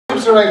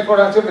helps to raise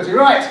productivity.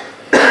 Right.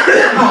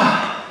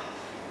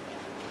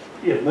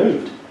 You've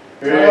moved.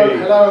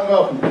 Hello and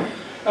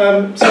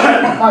welcome. So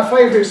my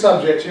favourite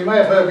subject, you may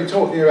have heard me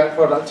talking about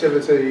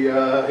productivity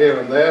here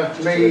and there.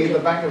 Me, the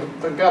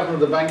Governor of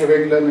the Bank of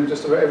England, and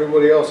just about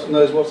everybody else that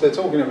knows what they're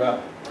talking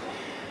about.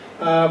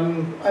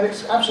 And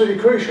it's absolutely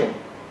crucial.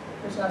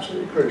 It's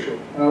absolutely crucial.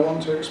 And I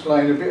want to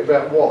explain a bit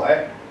about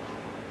why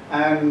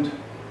and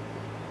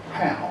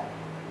how.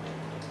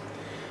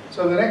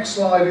 So the next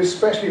slide is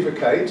especially for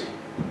Kate,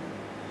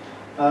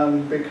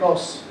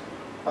 because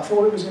I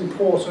thought it was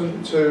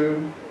important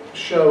to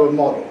show a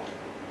model.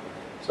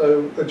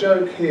 So the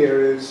joke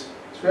here is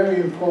it's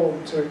very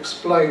important to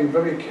explain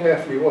very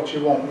carefully what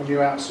you want when you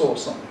outsource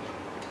something.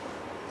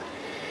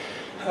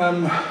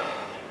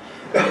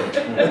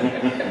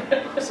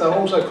 So I'm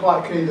also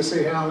quite keen to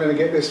see how I'm going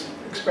to get this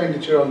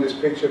expenditure on this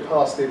picture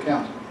past the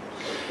accountant.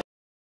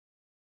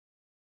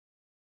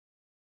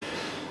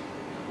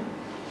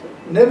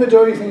 Never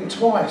do anything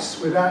twice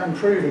without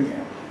improving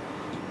it.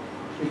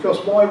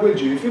 Because why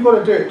would you? If you've got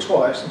to do it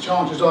twice, the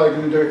chances are you're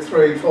going to do it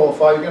 3, 4, 5,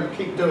 you're going to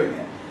keep doing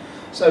it.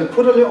 So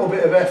put a little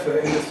bit of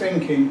effort into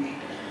thinking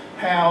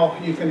how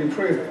you can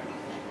improve it.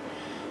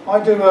 I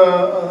do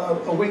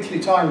a weekly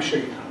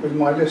timesheet with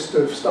my list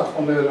of stuff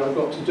on there that I've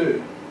got to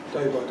do,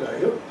 day by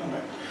day.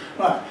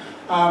 Right.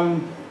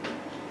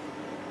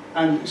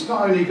 And it's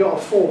not only got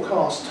a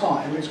forecast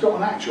time, it's got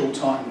an actual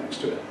time next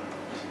to it.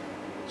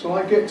 So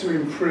I get to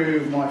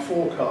improve my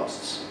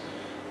forecasts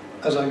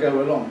as I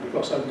go along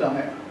because I've done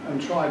it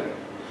and tried it.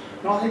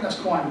 And I think that's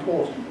quite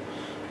important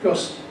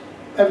because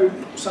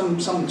some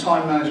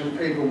time management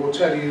people will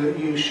tell you that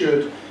you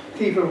should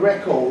keep a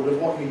record of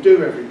what you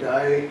do every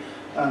day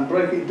and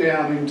break it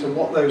down into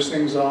what those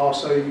things are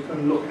so you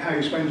can look at how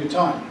you spend your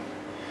time.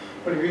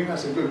 But if you think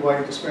that's a good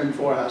way to spend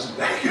 4 hours a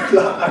day, good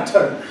luck, I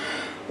don't.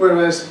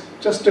 Whereas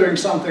just doing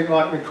something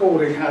like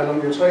recording how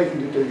long you're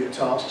taking to do your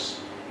tasks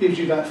gives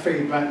you that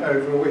feedback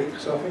over a week,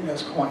 so I think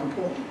that's quite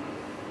important.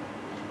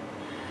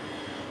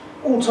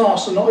 All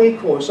tasks are not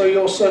equal, so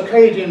your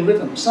circadian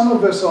rhythm. Some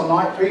of us are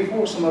night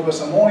people, some of us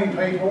are morning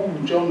people,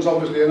 and John's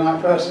obviously a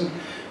night person,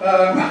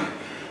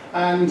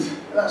 and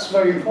that's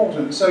very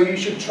important. So you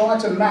should try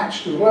to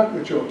match the work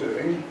that you're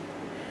doing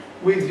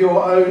with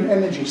your own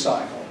energy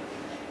cycle.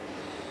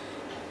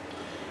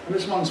 And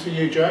this one's for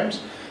you, James.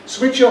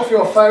 Switch off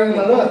your phone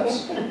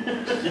alerts,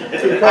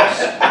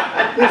 because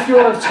if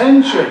your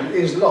attention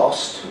is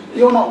lost,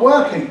 you're not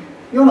working.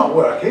 You're not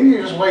working,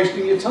 you're just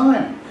wasting your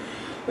time.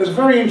 There's a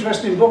very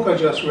interesting book I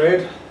just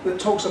read that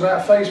talks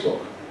about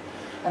Facebook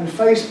and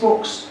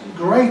Facebook's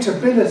great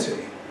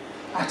ability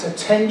at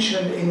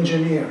attention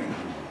engineering.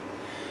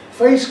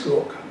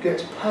 Facebook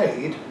gets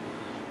paid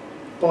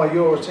by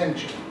your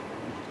attention.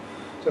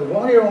 So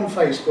while you're on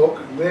Facebook,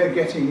 they're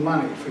getting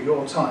money for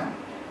your time.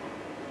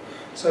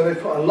 So they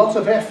put a lot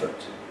of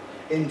effort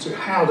into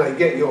how they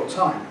get your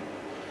time.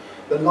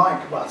 The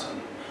like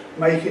button,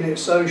 making it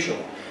social.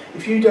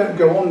 If you don't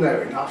go on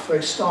there enough,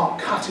 they start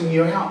cutting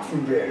you out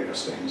from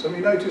various things. Have you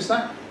noticed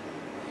that?